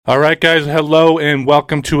All right, guys, hello and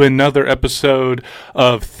welcome to another episode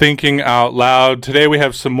of Thinking Out Loud. Today we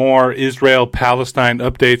have some more Israel-Palestine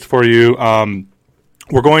updates for you.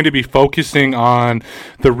 We're going to be focusing on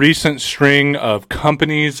the recent string of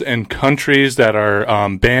companies and countries that are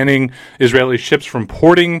banning Israeli ships from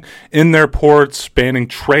porting in their ports, banning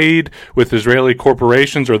trade with Israeli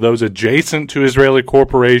corporations or those adjacent to Israeli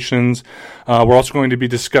corporations. We're also going to be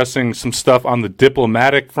discussing some stuff on the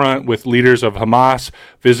diplomatic front with leaders of Hamas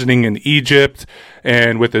visiting in Egypt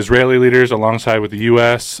and with Israeli leaders alongside with the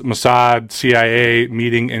U.S., Mossad, CIA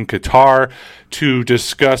meeting in Qatar to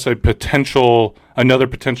discuss another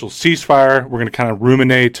potential ceasefire. We're going to kind of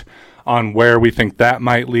ruminate on where we think that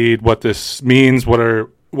might lead, what this means,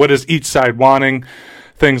 what is each side wanting,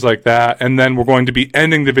 things like that. And then we're going to be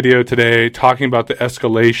ending the video today talking about the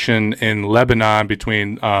escalation in Lebanon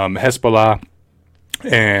between Hezbollah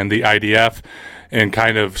and the IDF and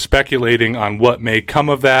kind of speculating on what may come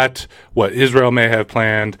of that, what Israel may have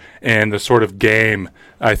planned, and the sort of game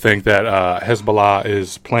I think that Hezbollah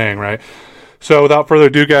is playing, right? So without further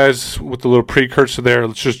ado, guys, with the little precursor there,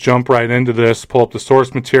 let's just jump right into this, pull up the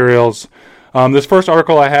source materials. This first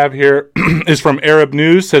article I have here is from Arab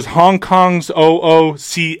News. It says Hong Kong's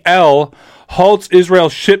OOCL halts Israel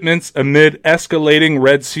shipments amid escalating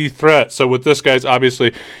Red Sea threat. So with this, guys,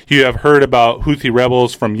 obviously you have heard about Houthi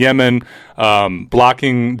rebels from Yemen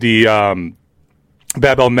blocking the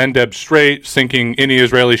Bab el-Mandeb Strait, sinking any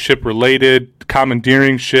Israeli ship related,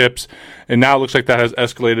 commandeering ships, and now it looks like that has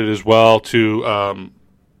escalated as well to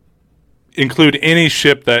include any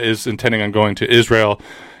ship that is intending on going to Israel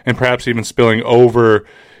and perhaps even spilling over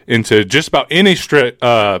into just about any ship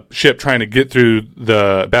trying to get through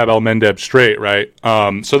the Bab el-Mandeb Strait, right?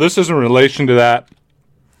 So this is in relation to that.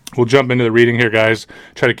 We'll jump into the reading here, guys.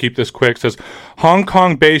 Try to keep this quick. It says, Hong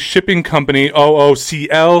Kong-based shipping company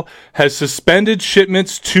OOCL has suspended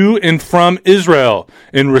shipments to and from Israel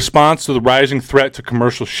in response to the rising threat to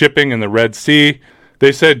commercial shipping in the Red Sea.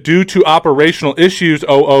 They said due to operational issues,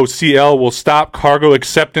 OOCL will stop cargo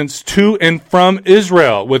acceptance to and from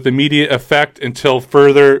Israel with immediate effect until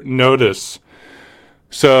further notice.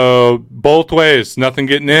 So both ways, nothing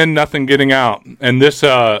getting in, nothing getting out. And this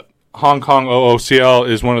Hong Kong OOCL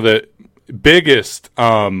is one of the biggest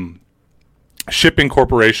shipping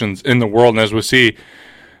corporations in the world. And as we'll see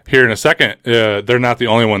here in a second, they're not the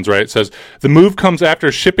only ones, right? It says, the move comes after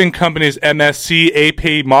shipping companies MSC,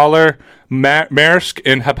 AP Mahler, Maersk,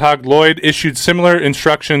 and Hapag-Lloyd issued similar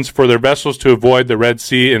instructions for their vessels to avoid the Red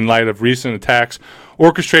Sea in light of recent attacks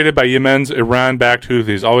orchestrated by Yemen's Iran-backed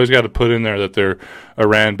Houthis. Always got to put in there that they're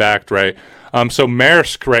Iran-backed, right? So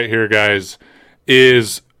Maersk right here, guys,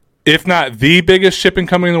 is, if not the biggest shipping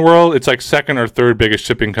company in the world, it's like second or third biggest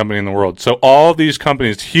shipping company in the world. So all these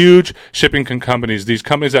companies, huge shipping companies, these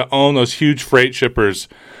companies that own those huge freight shippers,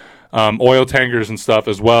 oil tankers and stuff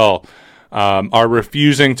as well, are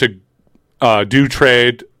refusing to do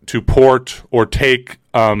trade to port or take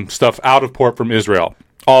stuff out of port from Israel.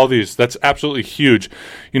 All these, that's absolutely huge.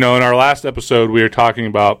 You know, in our last episode, we were talking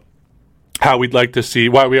about how we'd like to see,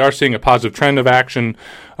 why we are seeing a positive trend of action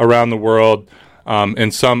around the world,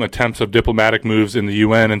 and some attempts of diplomatic moves in the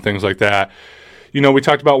UN and things like that. You know, we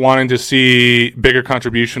talked about wanting to see bigger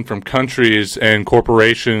contribution from countries and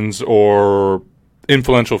corporations or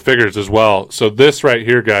influential figures as well. So this right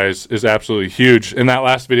here, guys, is absolutely huge. In that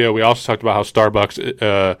last video, we also talked about how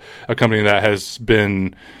Starbucks, a company that has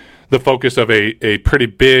been the focus of a pretty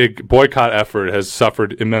big boycott effort, has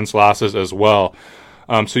suffered immense losses as well.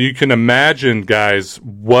 So you can imagine, guys,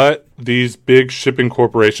 what these big shipping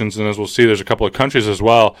corporations, and as we'll see, there's a couple of countries as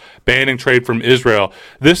well, banning trade from Israel.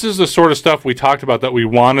 This is the sort of stuff we talked about that we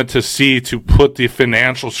wanted to see to put the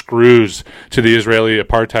financial screws to the Israeli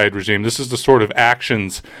apartheid regime. This is the sort of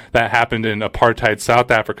actions that happened in apartheid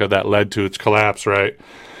South Africa that led to its collapse, right?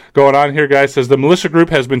 Going on here, guys, says the militia group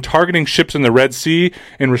has been targeting ships in the Red Sea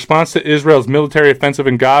in response to Israel's military offensive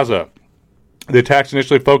in Gaza. The attacks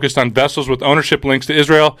initially focused on vessels with ownership links to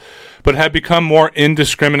Israel, but have become more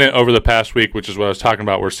indiscriminate over the past week, which is what I was talking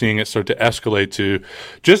about. We're seeing it start to escalate to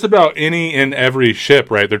just about any and every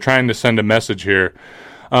ship, right? They're trying to send a message here.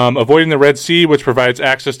 Avoiding the Red Sea, which provides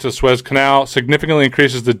access to the Suez Canal, significantly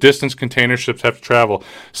increases the distance container ships have to travel.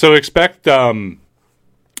 So expect the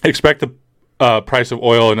price of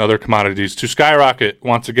oil and other commodities to skyrocket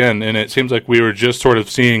once again. And it seems like we were just sort of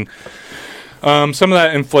seeing some of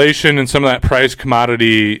that inflation and some of that price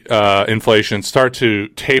commodity inflation start to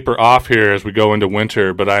taper off here as we go into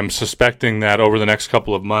winter. But I'm suspecting that over the next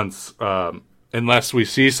couple of months, unless we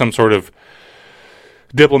see some sort of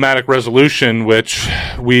diplomatic resolution, which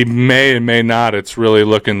we may and may not. It's really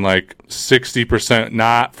looking like 60%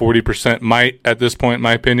 not, 40% might at this point, in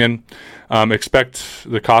my opinion. Expect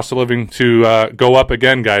the cost of living to go up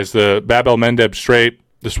again, guys. The Bab el-Mandeb Strait,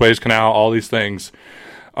 the Suez Canal, all these things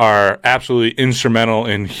are absolutely instrumental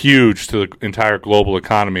and huge to the entire global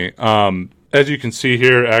economy. As you can see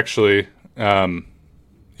here, actually,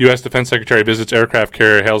 U.S. Defense Secretary visits aircraft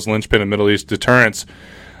carrier, hails linchpin in Middle East deterrence.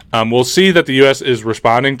 We'll see that the U.S. is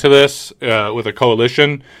responding to this with a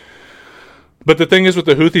coalition. But the thing is with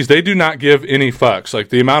the Houthis, they do not give any fucks. Like,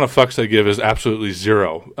 the amount of fucks they give is absolutely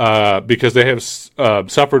zero because they have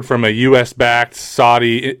suffered from a U.S.-backed,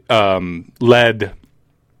 Saudi-led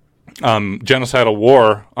genocidal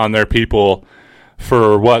war on their people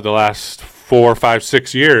for, the last 4, 5,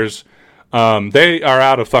 6 years. They are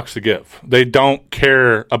out of fucks to give. They don't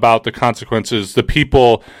care about the consequences. The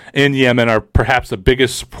people in Yemen are perhaps the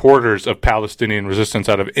biggest supporters of Palestinian resistance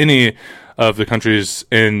out of any of the countries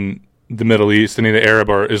in the Middle East, any of the Arab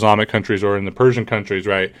or Islamic countries or in the Persian countries,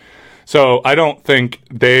 right? So I don't think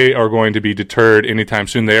they are going to be deterred anytime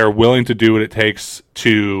soon. They are willing to do what it takes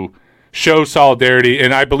to show solidarity,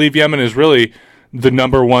 and I believe Yemen is really the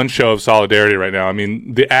number one show of solidarity right now. I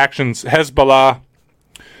mean, the actions, Hezbollah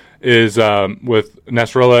is with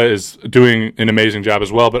Nasrallah is doing an amazing job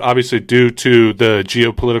as well, but obviously due to the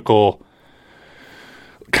geopolitical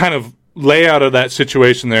kind of layout of that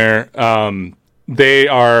situation there, they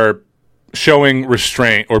are showing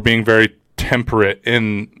restraint or being very temperate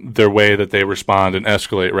in their way that they respond and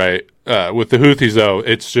escalate, right? With the Houthis, though,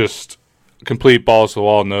 it's just complete balls to the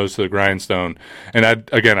wall, nose to the grindstone. And I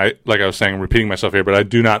like I was saying, I'm repeating myself here, but I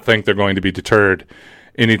do not think they're going to be deterred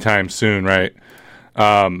anytime soon, right?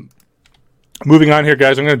 Moving on here,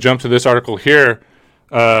 guys, I'm going to jump to this article here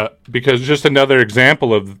because just another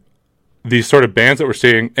example of these sort of bans that we're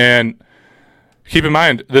seeing. And keep in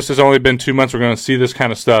mind, this has only been 2 months. We're going to see this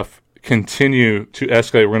kind of stuff continue to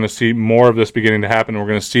escalate. We're going to see more of this beginning to happen. We're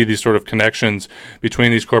going to see these sort of connections between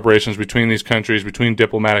these corporations, between these countries, between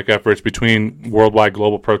diplomatic efforts, between worldwide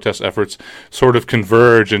global protest efforts sort of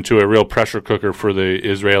converge into a real pressure cooker for the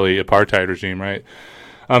Israeli apartheid regime, right?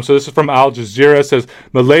 So this is from Al Jazeera. It says,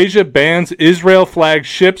 Malaysia bans Israel flag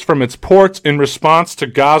ships from its ports in response to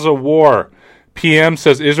Gaza war. PM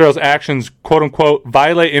says Israel's actions, quote-unquote,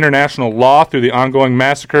 violate international law through the ongoing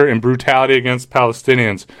massacre and brutality against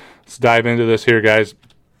Palestinians. Let's dive into this here, guys.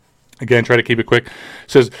 Again, try to keep it quick. It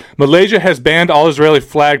says, Malaysia has banned all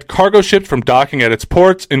Israeli-flagged cargo ships from docking at its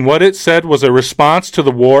ports in what it said was a response to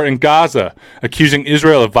the war in Gaza, accusing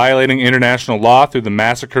Israel of violating international law through the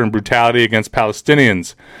massacre and brutality against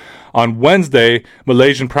Palestinians. On Wednesday,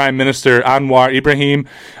 Malaysian Prime Minister Anwar Ibrahim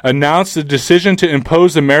announced the decision to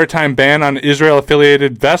impose a maritime ban on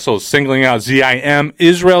Israel-affiliated vessels, singling out ZIM,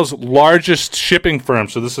 Israel's largest shipping firm.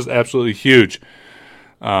 So this is absolutely huge.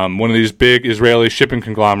 One of these big Israeli shipping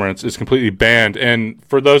conglomerates is completely banned. And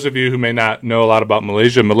for those of you who may not know a lot about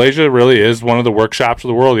Malaysia, Malaysia really is one of the workshops of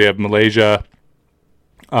the world. You have Malaysia,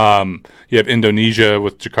 you have Indonesia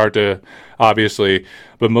with Jakarta, obviously.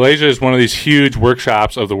 But Malaysia is one of these huge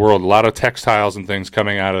workshops of the world. A lot of textiles and things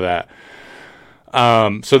coming out of that.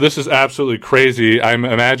 So this is absolutely crazy. I'm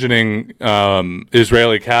imagining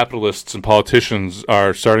Israeli capitalists and politicians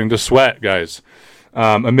are starting to sweat, guys.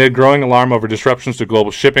 Amid growing alarm over disruptions to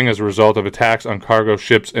global shipping as a result of attacks on cargo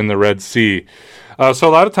ships in the Red Sea. So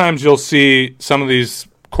a lot of times you'll see some of these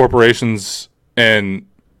corporations and,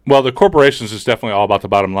 well, the corporations is definitely all about the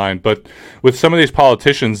bottom line, but with some of these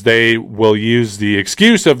politicians, they will use the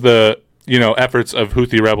excuse of the, efforts of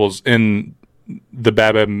Houthi rebels in the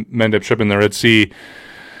Bab el-Mandeb Strip in the Red Sea.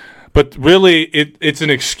 But really, it's an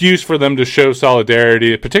excuse for them to show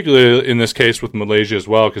solidarity, particularly in this case with Malaysia as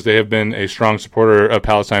well, because they have been a strong supporter of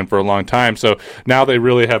Palestine for a long time. So now they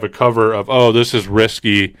really have a cover of, this is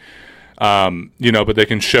risky, but they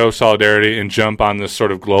can show solidarity and jump on this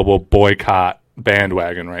sort of global boycott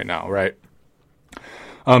bandwagon right now, right?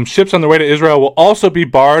 Ships on their way to Israel will also be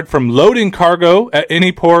barred from loading cargo at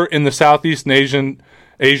any port in the Southeast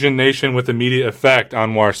Asian nation with immediate effect,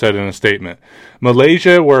 Anwar said in a statement.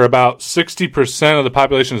 Malaysia, where about 60% of the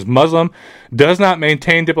population is Muslim, does not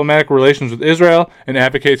maintain diplomatic relations with Israel and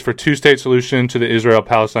advocates for two-state solution to the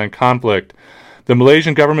Israel-Palestine conflict. The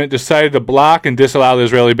Malaysian government decided to block and disallow the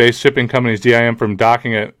Israeli-based shipping companies DIM from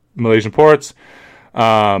docking at Malaysian ports.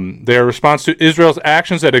 Their response to Israel's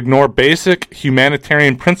actions that ignore basic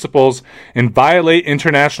humanitarian principles and violate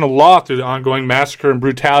international law through the ongoing massacre and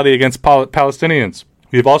brutality against Palestinians.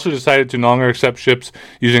 We have also decided to no longer accept ships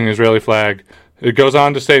using the Israeli flag, It goes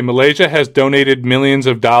on to say Malaysia has donated millions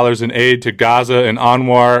of dollars in aid to Gaza, and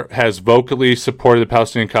Anwar has vocally supported the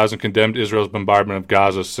Palestinian cause and condemned Israel's bombardment of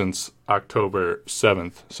Gaza since October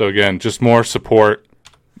 7th. So again, just more support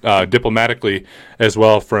diplomatically as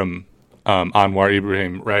well from Anwar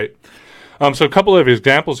Ibrahim, right? So a couple of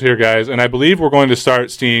examples here, guys, and I believe we're going to start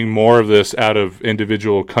seeing more of this out of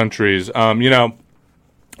individual countries.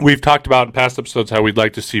 We've talked about in past episodes how we'd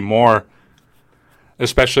like to see more,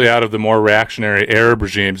 especially out of the more reactionary Arab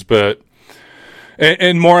regimes, but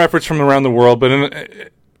and more efforts from around the world.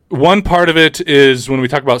 But one part of it is when we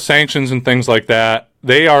talk about sanctions and things like that,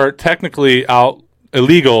 they are technically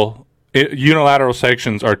illegal. Unilateral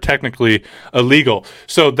sanctions are technically illegal.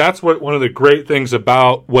 So that's one of the great things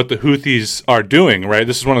about what the Houthis are doing, right?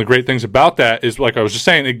 This is one of the great things about that is, like I was just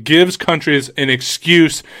saying, it gives countries an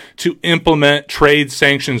excuse to implement trade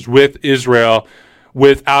sanctions with Israel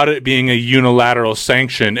without it being a unilateral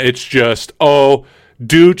sanction. It's just,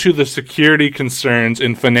 due to the security concerns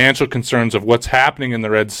and financial concerns of what's happening in the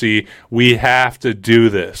Red Sea, we have to do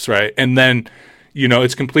this, right? And then,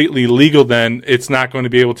 it's completely legal then. It's not going to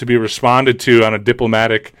be able to be responded to on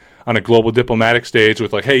a global diplomatic stage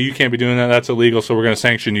with like, hey, you can't be doing that. That's illegal, so we're going to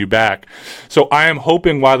sanction you back. So I am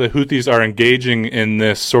hoping while the Houthis are engaging in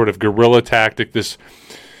this sort of guerrilla tactic, this,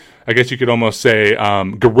 I guess you could almost say,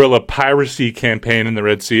 guerrilla piracy campaign in the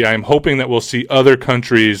Red Sea, I'm hoping that we'll see other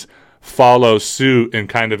countries follow suit and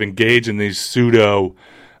kind of engage in these pseudo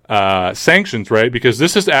sanctions, right? Because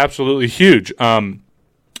this is absolutely huge.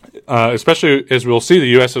 Especially as we'll see, the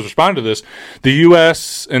U.S. has responded to this. The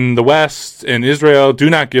U.S. and the West and Israel do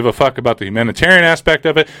not give a fuck about the humanitarian aspect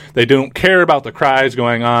of it. They don't care about the cries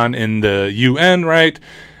going on in the UN, right?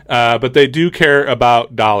 But they do care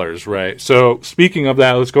about dollars, right? So speaking of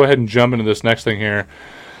that, let's go ahead and jump into this next thing here.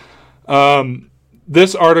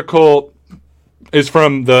 This article is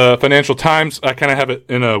from the Financial Times. I kind of have it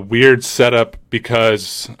in a weird setup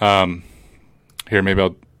because here, maybe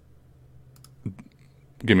I'll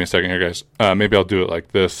give me a second here, guys. Maybe I'll do it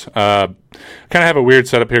like this. Kind of have a weird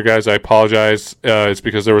setup here, guys. I apologize. It's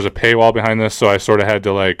because there was a paywall behind this, so I sort of had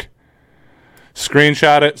to like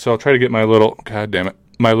screenshot it. So I'll try to get my little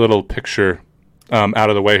picture out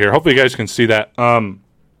of the way here. Hopefully you guys can see that.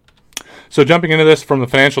 So jumping into this from the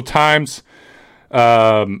Financial Times,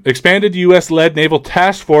 expanded U.S.-led naval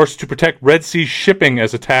task force to protect Red Sea shipping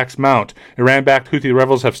as attacks mount. Iran-backed Houthi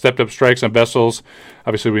rebels have stepped up strikes on vessels.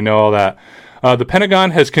 Obviously, we know all that. The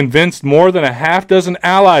Pentagon has convinced more than a half dozen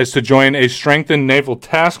allies to join a strengthened naval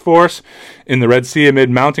task force in the Red Sea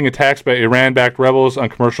amid mounting attacks by Iran-backed rebels on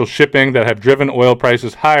commercial shipping that have driven oil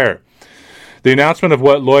prices higher. The announcement of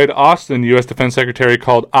what Lloyd Austin, U.S. Defense Secretary,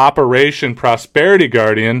 called Operation Prosperity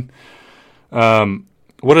Guardian,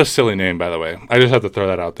 what a silly name, by the way. I just have to throw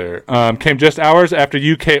that out there. Came just hours after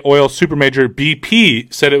UK oil supermajor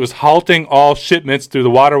BP said it was halting all shipments through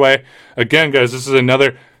the waterway. Again, guys, this is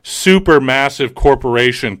another super massive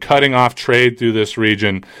corporation cutting off trade through this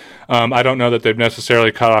region. I don't know that they've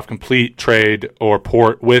necessarily cut off complete trade or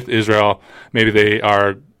port with Israel. Maybe they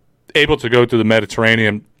are able to go through the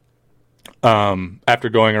Mediterranean after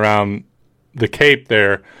going around the Cape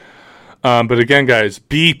there. But again, guys,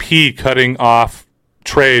 BP cutting off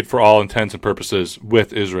trade for all intents and purposes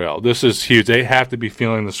with Israel. This is huge. They have to be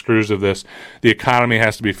feeling the screws of this. The economy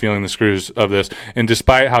has to be feeling the screws of this. And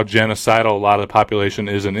despite how genocidal a lot of the population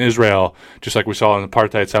is in Israel, just like we saw in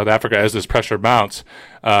apartheid South Africa, as this pressure mounts,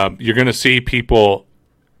 you're going to see people,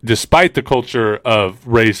 despite the culture of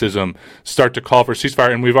racism, start to call for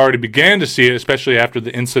ceasefire. And we've already began to see it, especially after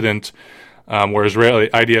the incident where Israeli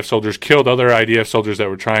IDF soldiers killed other IDF soldiers that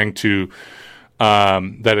were trying to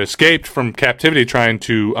that escaped from captivity, trying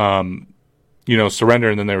to, surrender,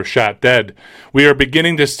 and then they were shot dead. We are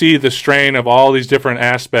beginning to see the strain of all these different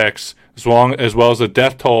aspects, as well as the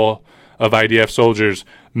death toll of IDF soldiers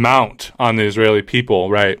mount on the Israeli people,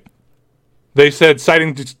 right? They said,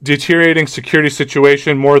 citing deteriorating security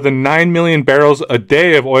situation, more than 9 million barrels a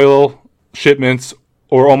day of oil shipments,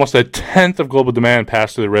 or almost a tenth of global demand,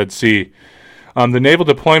 passed through the Red Sea. The naval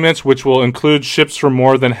deployments, which will include ships from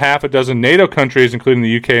more than half a dozen NATO countries, including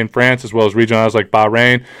the UK and France, as well as regional islands like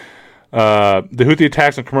Bahrain. The Houthi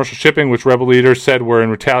attacks on commercial shipping, which rebel leaders said were in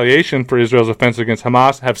retaliation for Israel's offensive against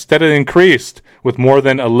Hamas, have steadily increased, with more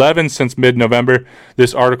than 11 since mid-November.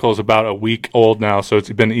 This article is about a week old now, so it's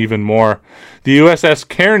been even more. The USS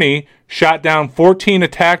Kearney shot down 14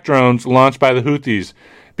 attack drones launched by the Houthis.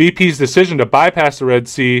 BP's decision to bypass the Red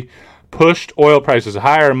Sea pushed oil prices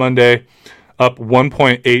higher Monday, up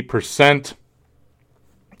 1.8%.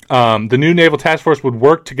 The new naval task force would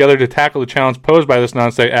work together to tackle the challenge posed by this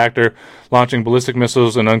non-state actor, launching ballistic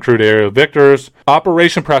missiles and uncrewed aerial victors.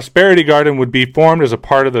 Operation Prosperity Garden would be formed as a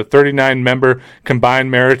part of the 39-member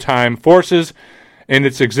Combined Maritime Forces and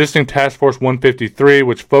its existing Task Force 153,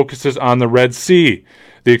 which focuses on the Red Sea.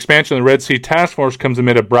 The expansion of the Red Sea Task Force comes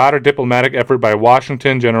amid a broader diplomatic effort by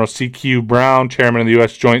Washington. General C.Q. Brown, chairman of the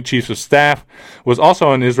U.S. Joint Chiefs of Staff, was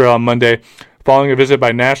also in Israel on Monday, following a visit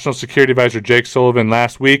by National Security Advisor Jake Sullivan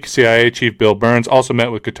last week. CIA Chief Bill Burns also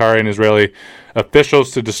met with Qatari and Israeli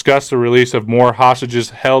officials to discuss the release of more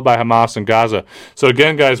hostages held by Hamas in Gaza. So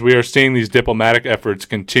again, guys, we are seeing these diplomatic efforts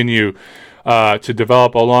continue to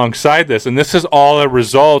develop alongside this. And this is all a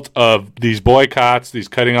result of these boycotts, these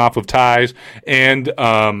cutting off of ties, and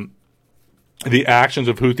the actions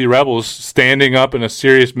of Houthi rebels standing up in a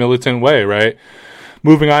serious militant way, right?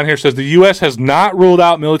 Moving on here, says the U.S. has not ruled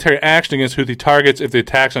out military action against Houthi targets if the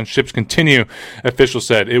attacks on ships continue, officials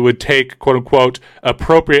said. It would take, quote-unquote,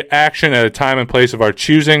 appropriate action at a time and place of our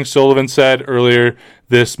choosing, Sullivan said earlier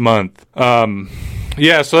this month.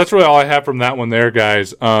 Yeah, so that's really all I have from that one there,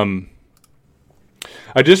 guys.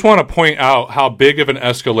 I just want to point out how big of an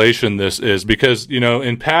escalation this is because, you know,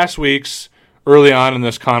 in past weeks, early on in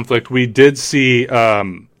this conflict, we did see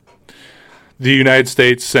the United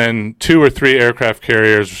States send 2 or 3 aircraft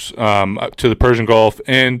carriers to the Persian Gulf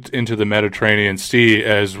and into the Mediterranean Sea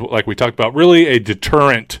as, like we talked about, really a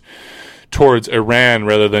deterrent towards Iran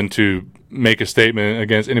rather than to make a statement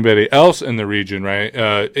against anybody else in the region, right?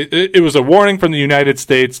 It was a warning from the United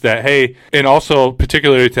States that, hey, and also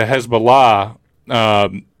particularly to Hezbollah,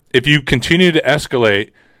 if you continue to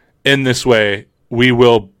escalate in this way, we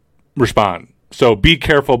will respond. So be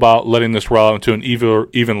careful about letting this roll out into an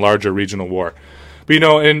even larger regional war. But, you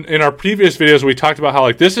know, in our previous videos, we talked about how,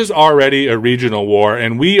 like, this is already a regional war,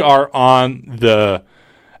 and we are on the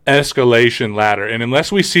escalation ladder. And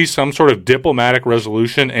unless we see some sort of diplomatic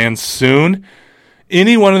resolution, and soon,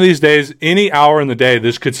 any one of these days, any hour in the day,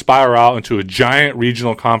 this could spiral out into a giant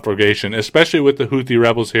regional conflagration, especially with the Houthi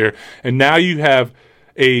rebels here. And now you have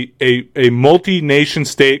a multi-nation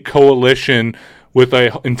state coalition with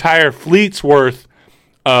an entire fleet's worth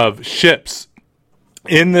of ships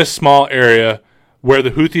in this small area where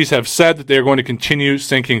the Houthis have said that they're going to continue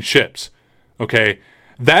sinking ships. Okay?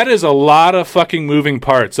 That is a lot of fucking moving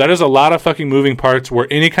parts. That is a lot of fucking moving parts where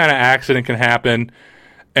any kind of accident can happen.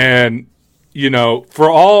 And, you know, for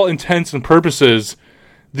all intents and purposes,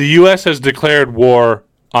 the U.S. has declared war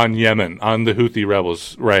on Yemen, on the Houthi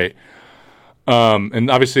rebels, right? And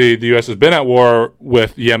obviously the U.S. has been at war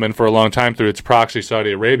with Yemen for a long time through its proxy,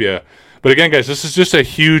 Saudi Arabia. But again, guys, this is just a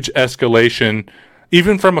huge escalation,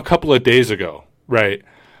 even from a couple of days ago, right?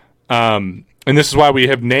 And this is why we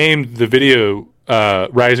have named the video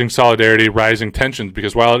Rising Solidarity, Rising Tensions,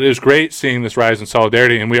 because while it is great seeing this rise in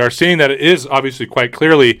solidarity, and we are seeing that it is obviously quite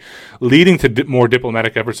clearly leading to more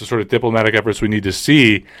diplomatic efforts, the sort of diplomatic efforts we need to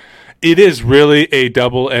see, it is really a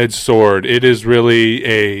double-edged sword. It is really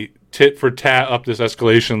a tit for tat up this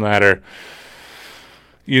escalation ladder.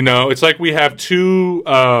 You know, it's like we have 2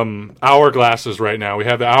 hourglasses right now. We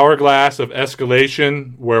have the hourglass of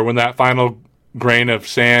escalation, where when that final grain of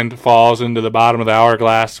sand falls into the bottom of the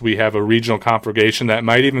hourglass, we have a regional conflagration that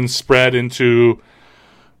might even spread into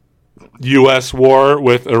U.S. war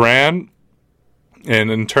with Iran, and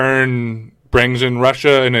in turn brings in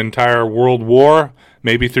Russia an entire world war,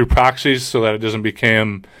 maybe through proxies, so that it doesn't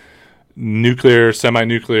become nuclear,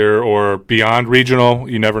 semi-nuclear, or beyond regional.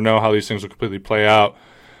 You never know how these things will completely play out.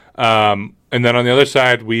 And then on the other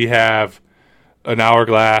side, we have an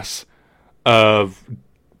hourglass of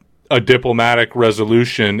a diplomatic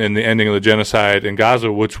resolution in the ending of the genocide in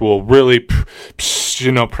Gaza, which will really,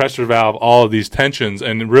 pressure valve all of these tensions.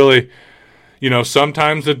 And really, you know,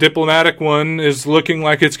 sometimes the diplomatic one is looking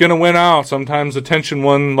like it's going to win out. Sometimes the tension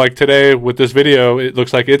one, like today with this video, it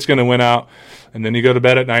looks like it's going to win out. And then you go to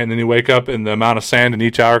bed at night, and then you wake up, and the amount of sand in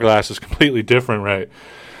each hourglass is completely different, right?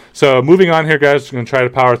 So moving on here, guys, we're going to try to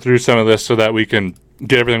power through some of this so that we can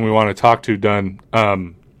get everything we want to talk to done.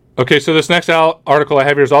 Okay, so this next article I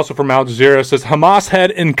have here is also from Al Jazeera. It says, Hamas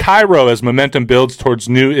head in Cairo as momentum builds towards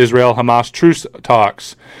new Israel-Hamas truce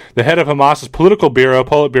talks. The head of Hamas's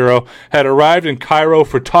Politburo, had arrived in Cairo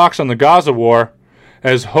for talks on the Gaza war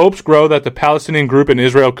as hopes grow that the Palestinian group in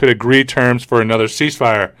Israel could agree terms for another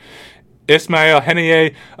ceasefire. Ismail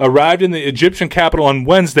Haniyeh arrived in the Egyptian capital on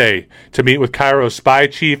Wednesday to meet with Cairo's spy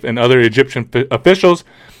chief and other Egyptian officials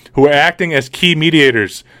who are acting as key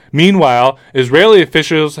mediators. Meanwhile, Israeli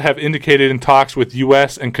officials have indicated in talks with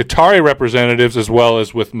U.S. and Qatari representatives, as well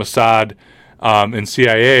as with Mossad and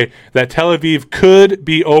CIA, that Tel Aviv could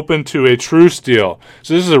be open to a truce deal.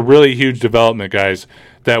 So this is a really huge development, guys.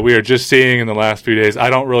 that we are just seeing in the last few days. I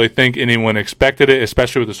don't really think anyone expected it,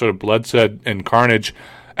 especially with the sort of bloodshed and carnage,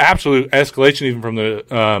 absolute escalation even from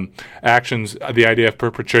the actions the IDF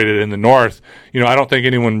perpetrated in the north. I don't think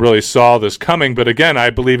anyone really saw this coming, but again, I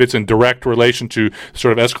believe it's in direct relation to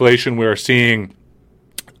sort of escalation we are seeing.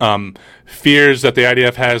 Fears that the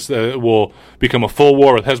IDF has will become a full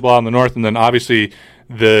war with Hezbollah in the north, and then obviously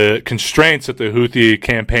the constraints that the Houthi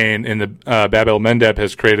campaign in the Bab el-Mandeb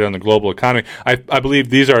has created on the global economy. I believe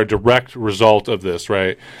these are a direct result of this,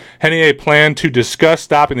 right? Henier planned to discuss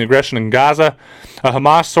stopping the aggression in Gaza. A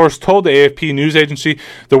Hamas source told the AFP news agency,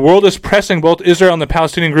 the world is pressing both Israel and the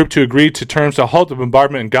Palestinian group to agree to terms to halt the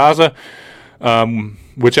bombardment in Gaza,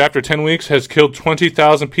 which after 10 weeks has killed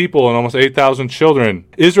 20,000 people and almost 8,000 children.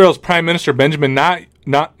 Israel's Prime Minister Benjamin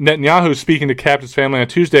Netanyahu, speaking to Captain's family on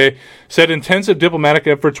Tuesday, said intensive diplomatic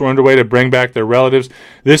efforts were underway to bring back their relatives.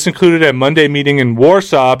 This included a Monday meeting in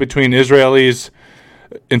Warsaw between Israel's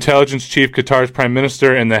intelligence chief, Qatar's prime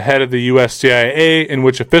minister, and the head of the U.S. CIA, in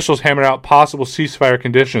which officials hammered out possible ceasefire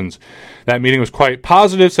conditions. That meeting was quite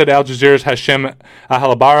positive, said Al Jazeera's Hashem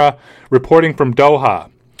Ahalabara, reporting from Doha.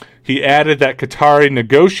 He added that Qatari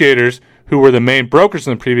negotiators, who were the main brokers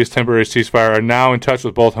in the previous temporary ceasefire, are now in touch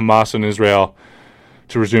with both Hamas and Israel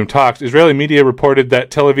to resume talks. Israeli media reported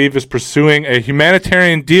that Tel Aviv is pursuing a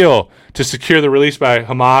humanitarian deal to secure the release by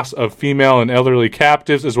Hamas of female and elderly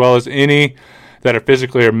captives, as well as any that are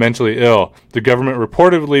physically or mentally ill. The government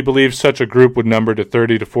reportedly believes such a group would number to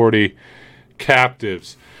 30 to 40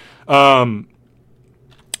 captives. So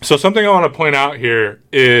something I want to point out here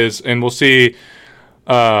is, and we'll see,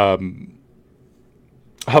 Hamas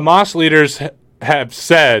leaders have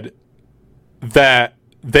said that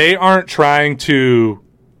they aren't trying to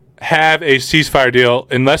have a ceasefire deal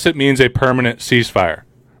unless it means a permanent ceasefire,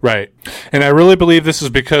 right? And I really believe this is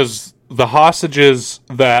because the hostages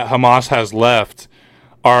that Hamas has left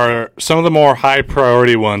are some of the more high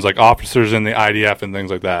priority ones, like officers in the IDF and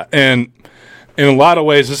things like that. And in a lot of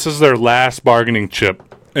ways, this is their last bargaining chip,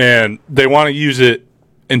 and they want to use it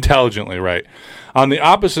intelligently, right? On the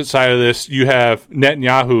opposite side of this, you have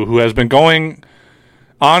Netanyahu, who has been going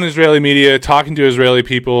on Israeli media, talking to Israeli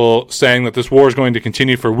people, saying that this war is going to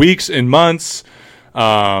continue for weeks and months,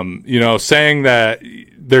 saying that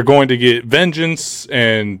they're going to get vengeance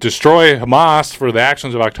and destroy Hamas for the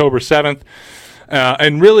actions of October 7th.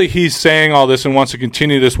 And really, he's saying all this and wants to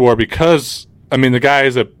continue this war because, the guy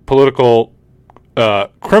is a political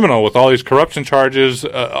criminal with all these corruption charges,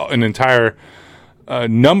 an entire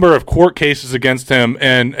number of court cases against him.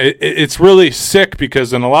 And it's really sick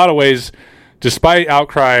because in a lot of ways, despite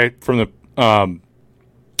outcry from the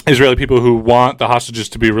Israeli people who want the hostages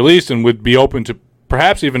to be released and would be open to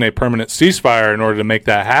perhaps even a permanent ceasefire in order to make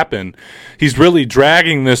that happen, he's really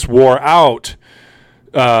dragging this war out,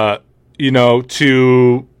 to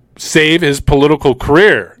save his political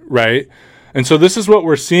career, right? And so this is what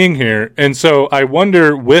we're seeing here. And so I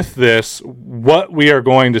wonder with this what we are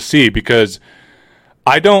going to see, because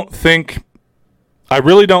I really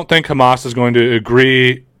don't think Hamas is going to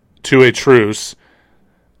agree to a truce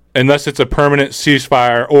unless it's a permanent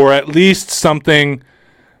ceasefire, or at least something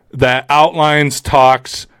that outlines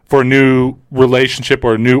talks for a new relationship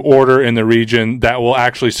or a new order in the region that will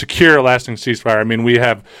actually secure a lasting ceasefire. We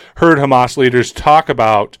have heard Hamas leaders talk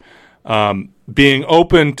about being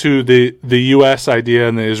open to the U.S. idea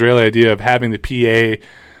and the Israeli idea of having the PA,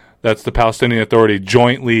 that's the Palestinian Authority,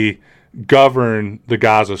 jointly govern the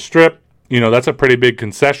Gaza Strip. That's a pretty big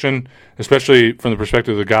concession, especially from the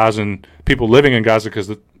perspective of the Gazan people living in Gaza,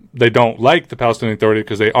 because they don't like the Palestinian Authority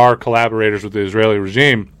because they are collaborators with the Israeli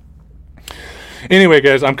regime. Anyway,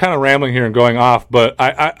 guys, I'm kind of rambling here and going off, but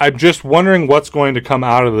I'm just wondering what's going to come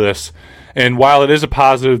out of this. And while it is a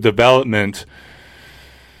positive development,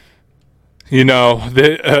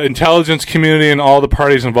 the intelligence community and all the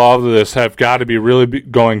parties involved in this have got to be really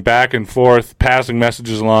going back and forth, passing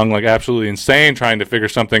messages along like absolutely insane, trying to figure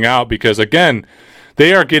something out, because, again,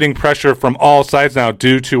 they are getting pressure from all sides now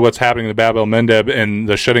due to what's happening in the Bab el-Mandeb and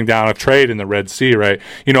the shutting down of trade in the Red Sea, right?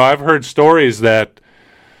 I've heard stories that,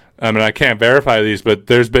 I can't verify these, but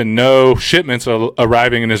there's been no shipments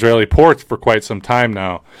arriving in Israeli ports for quite some time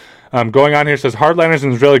now. Going on here, says hardliners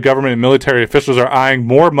in the Israeli government and military officials are eyeing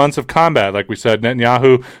more months of combat. Like we said,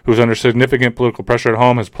 Netanyahu, who's under significant political pressure at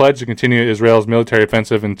home, has pledged to continue Israel's military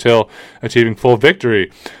offensive until achieving full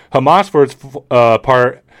victory. Hamas, for its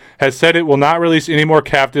part, has said it will not release any more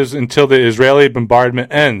captives until the Israeli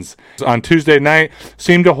bombardment ends. On Tuesday night,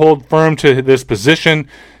 seemed to hold firm to this position,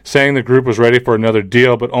 saying the group was ready for another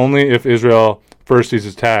deal, but only if Israel first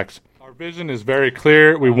ceases attacks. Our vision is very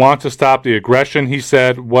clear. We want to stop the aggression, he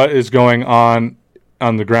said. What is going on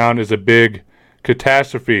the ground is a big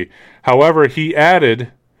catastrophe. However, he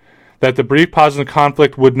added that the brief pause in the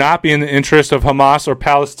conflict would not be in the interest of Hamas or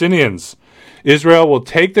Palestinians. Israel will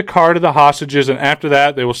take the car to the hostages, and after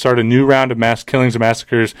that, they will start a new round of mass killings and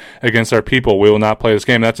massacres against our people. We will not play this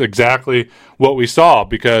game. That's exactly what we saw,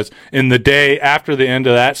 because in the day after the end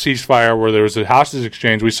of that ceasefire where there was a hostage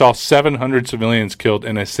exchange, we saw 700 civilians killed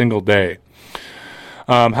in a single day.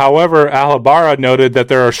 However, Al-Habara noted that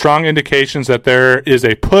there are strong indications that there is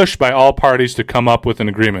a push by all parties to come up with an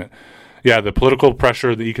agreement. Yeah, the political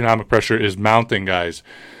pressure, the economic pressure is mounting, guys.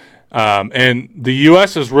 And the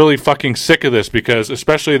U.S. is really fucking sick of this, because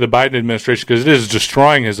especially the Biden administration, because it is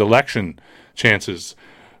destroying his election chances,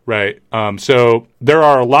 right? So there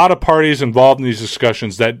are a lot of parties involved in these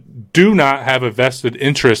discussions that do not have a vested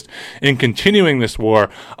interest in continuing this war,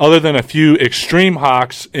 other than a few extreme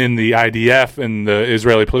hawks in the IDF and the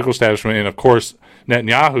Israeli political establishment, and of course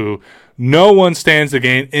Netanyahu. No one stands to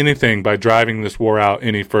gain anything by driving this war out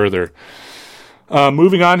any further.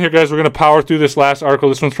 Moving on here, guys, we're going to power through this last article.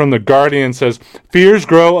 This one's from The Guardian. It says, fears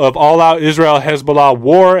grow of all-out Israel-Hezbollah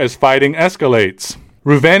war as fighting escalates.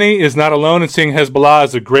 Rouveni is not alone in seeing Hezbollah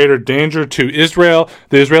as a greater danger to Israel.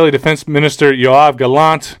 The Israeli Defense Minister Yoav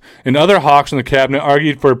Gallant and other hawks in the cabinet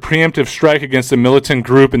argued for a preemptive strike against the militant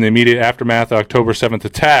group in the immediate aftermath of October 7th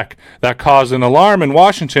attack. That caused an alarm in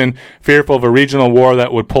Washington, fearful of a regional war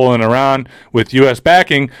that would pull in Iran with U.S.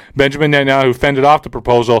 backing. Benjamin Netanyahu fended off the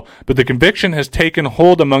proposal, but the conviction has taken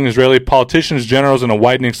hold among Israeli politicians, generals, and a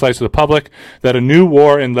widening slice of the public that a new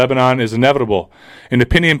war in Lebanon is inevitable. An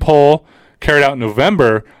opinion poll carried out in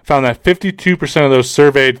November found that 52% of those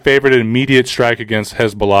surveyed favored an immediate strike against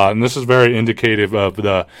Hezbollah. And this is very indicative of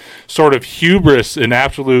the sort of hubris and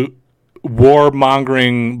absolute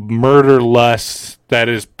warmongering murder lust that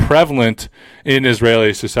is prevalent in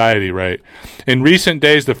Israeli society, right? In recent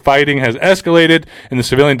days, the fighting has escalated and the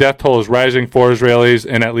civilian death toll is rising for Israelis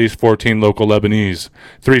and at least 14 local Lebanese.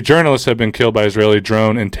 3 journalists have been killed by Israeli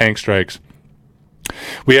drone and tank strikes.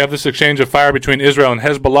 We have this exchange of fire between Israel and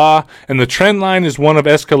Hezbollah, and the trend line is one of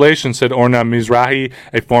escalation, said Orna Mizrahi,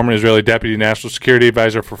 a former Israeli deputy national security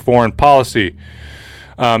advisor for foreign policy.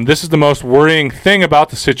 This is the most worrying thing about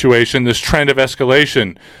the situation, this trend of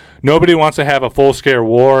escalation. Nobody wants to have a full-scale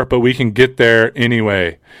war, but we can get there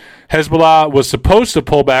anyway. Hezbollah was supposed to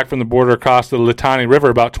pull back from the border across the Litani River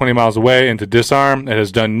about 20 miles away and to disarm. It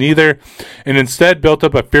has done neither, and instead built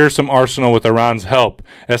up a fearsome arsenal with Iran's help,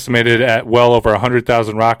 estimated at well over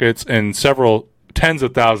 100,000 rockets and several tens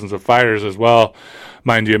of thousands of fighters as well,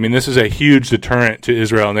 mind you. I mean, this is a huge deterrent to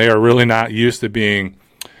Israel, and they are really not used to being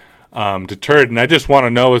deterred. And I just want to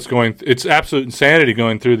know what's going. It's absolute insanity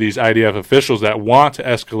going through these IDF officials that want to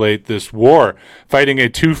escalate this war, fighting a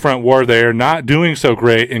two-front war. They are not doing so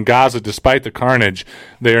great in Gaza, despite the carnage.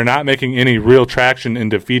 They are not making any real traction in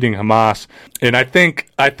defeating Hamas. And I think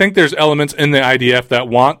there's elements in the IDF that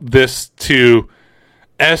want this to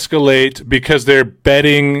escalate because they're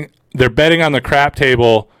betting on the crap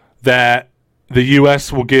table that the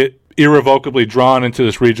U.S. will get irrevocably drawn into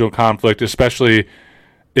this regional conflict, especially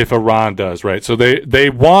if Iran does, right? So they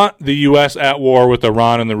want the U.S. at war with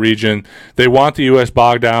Iran in the region. They want the U.S.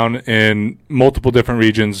 bogged down in multiple different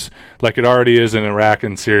regions like it already is in Iraq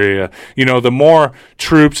and Syria. You know, the more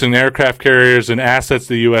troops and aircraft carriers and assets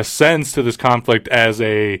the U.S. sends to this conflict as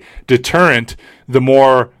a deterrent, the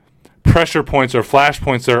more pressure points or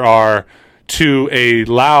flashpoints there are to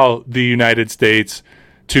allow the United States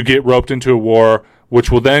to get roped into a war, which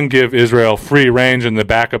will then give Israel free range and the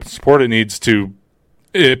backup and support it needs to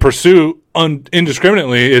pursue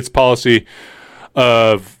indiscriminately its policy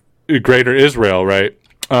of greater Israel, right?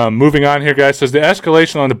 Moving on here, guys, says the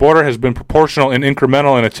escalation on the border has been proportional and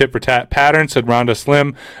incremental in a tit-for-tat pattern, said Rhonda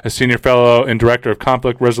Slim, a senior fellow and director of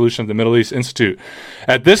conflict resolution at the Middle East Institute.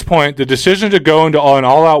 At this point, the decision to go into an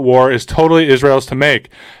all-out war is totally Israel's to make.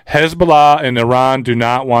 Hezbollah and Iran do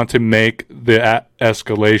not want to make the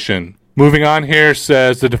escalation. Moving on here,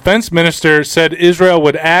 says the defense minister said Israel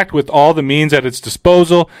would act with all the means at its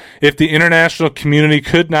disposal if the international community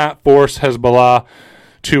could not force Hezbollah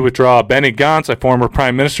to withdraw. Benny Gantz, a former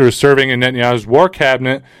prime minister who's serving in Netanyahu's war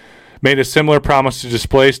cabinet, made a similar promise to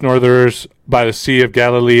displaced northerners by the Sea of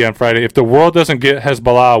Galilee on Friday. If the world doesn't get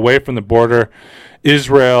Hezbollah away from the border,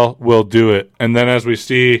 Israel will do it. And then as we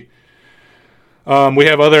see, we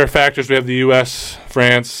have other factors. We have the U.S.,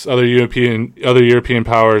 France, other European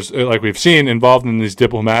powers, like we've seen, involved in these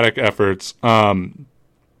diplomatic efforts. But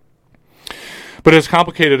it's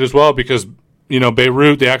complicated as well because, you know,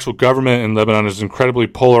 Beirut, the actual government in Lebanon, is incredibly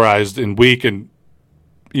polarized and weak. And,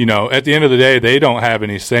 you know, at the end of the day, they don't have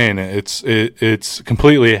any say in it. It's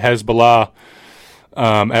completely Hezbollah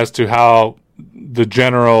as to how the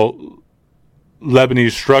general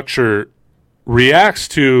Lebanese structure reacts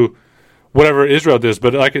to whatever Israel does.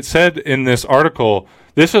 But like it said in this article,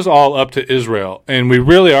 this is all up to Israel. And we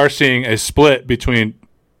really are seeing a split between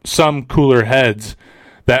some cooler heads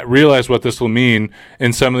that realize what this will mean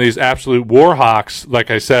and some of these absolute war hawks, like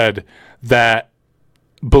I said, that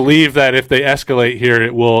believe that if they escalate here,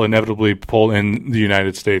 it will inevitably pull in the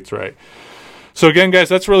United States, right? So again, guys,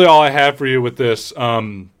 that's really all I have for you with this.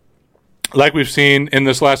 Like we've seen in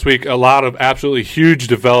this last week, a lot of absolutely huge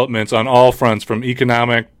developments on all fronts, from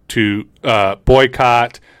economic to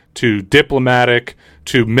boycott to diplomatic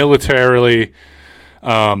to militarily.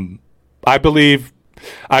 I believe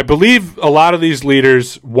a lot of these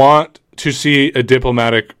leaders want to see a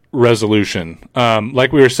diplomatic resolution.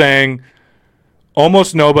 Like we were saying,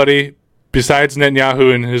 almost nobody besides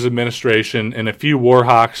Netanyahu and his administration and a few war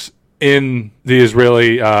hawks in the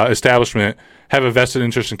Israeli establishment have a vested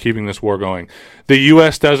interest in keeping this war going. The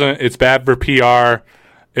U.S. doesn't. It's bad for PR.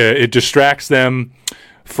 It distracts them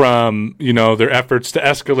from, their efforts to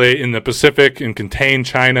escalate in the Pacific and contain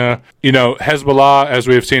China. Hezbollah, as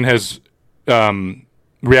we have seen, has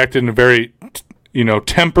reacted in a very,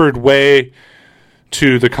 tempered way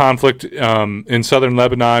to the conflict in southern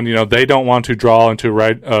Lebanon. They don't want to draw into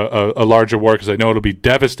a larger war because they know it'll be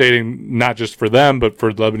devastating, not just for them, but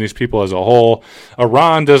for Lebanese people as a whole.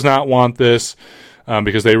 Iran does not want this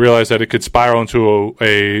because they realize that it could spiral into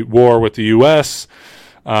a war with the U.S.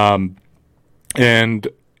 And,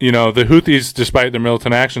 the Houthis, despite their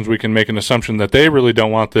militant actions, we can make an assumption that they really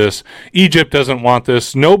don't want this. Egypt doesn't want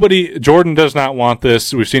this. Jordan does not want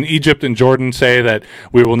this. We've seen Egypt and Jordan say that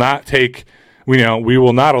we will not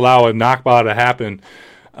allow a Nakba to happen.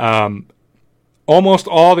 Almost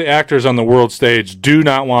all the actors on the world stage do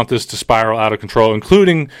not want this to spiral out of control,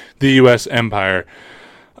 including the U.S. empire.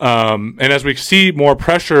 And as we see more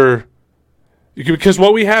pressure, because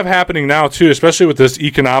what we have happening now, too, especially with this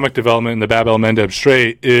economic development in the Bab el-Mandeb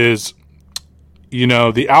Strait, is,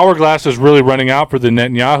 the hourglass is really running out for the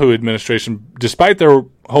Netanyahu administration, despite their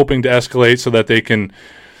hoping to escalate so that they can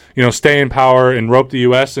stay in power and rope the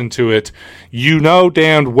U.S. into it.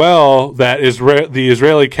 Damned well that the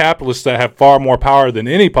Israeli capitalists that have far more power than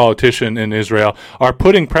any politician in Israel are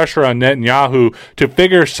putting pressure on Netanyahu to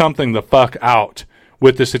figure something the fuck out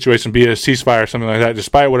with this situation, be it a ceasefire or something like that,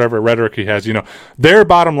 despite whatever rhetoric he has. Their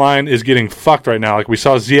bottom line is getting fucked right now. Like we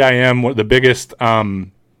saw ZIM, the biggest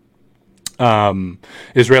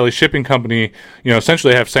Israeli shipping company,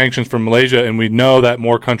 essentially have sanctions from Malaysia, and we know that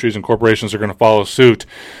more countries and corporations are going to follow suit.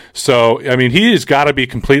 So, he has got to be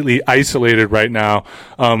completely isolated right now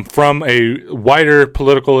from a wider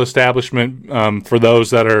political establishment, for those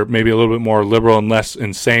that are maybe a little bit more liberal and less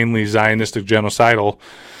insanely Zionistic genocidal.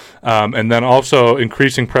 And then also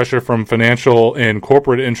increasing pressure from financial and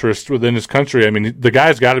corporate interests within his country. The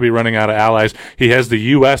guy's got to be running out of allies. He has the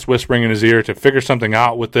U.S. whispering in his ear to figure something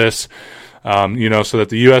out with this, so that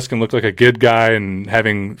the U.S. can look like a good guy. And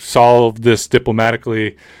having solved this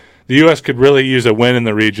diplomatically, the U.S. could really use a win in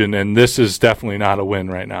the region, and this is definitely not a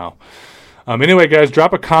win right now. Anyway, guys,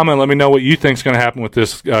 drop a comment. Let me know what you think is going to happen with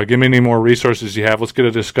this. Give me any more resources you have. Let's get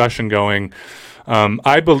a discussion going.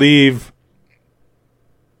 I believe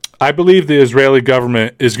the Israeli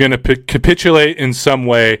government is going to capitulate in some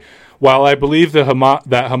way. While I believe that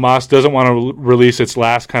Hamas doesn't want to release its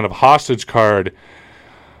last kind of hostage card,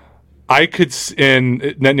 and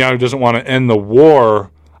Netanyahu doesn't want to end the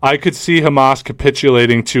war, I could see Hamas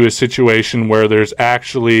capitulating to a situation where there's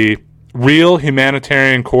actually real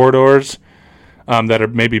humanitarian corridors that are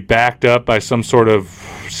maybe backed up by some sort of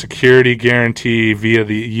security guarantee via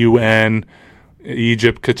the UN,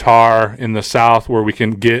 Egypt, Qatar in the south, where we can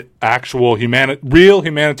get actual real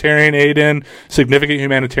humanitarian aid in, significant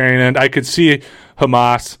humanitarian aid. I could see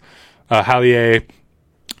Hamas, Hallie,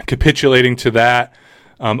 capitulating to that.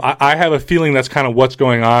 I have a feeling that's kind of what's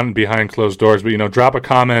going on behind closed doors. But, drop a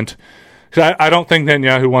comment. Because I don't think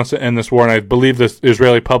Netanyahu wants to end this war, and I believe the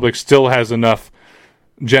Israeli public still has enough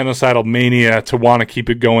genocidal mania to want to keep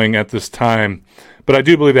it going at this time. But I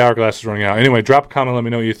do believe the hourglass is running out. Anyway, drop a comment. Let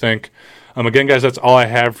me know what you think. Again, guys, that's all I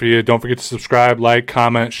have for you. Don't forget to subscribe, like,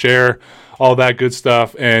 comment, share, all that good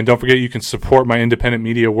stuff. And don't forget you can support my independent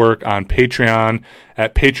media work on Patreon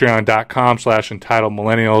at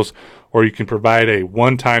patreon.com/entitledmillennials, or you can provide a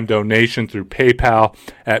one-time donation through PayPal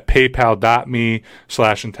at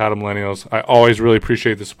paypal.me/entitledmillennials. I always really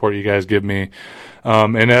appreciate the support you guys give me.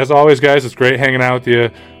 And as always, guys, it's great hanging out with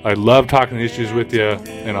you. I love talking issues with you,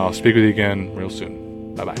 and I'll speak with you again real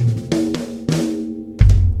soon. Bye-bye.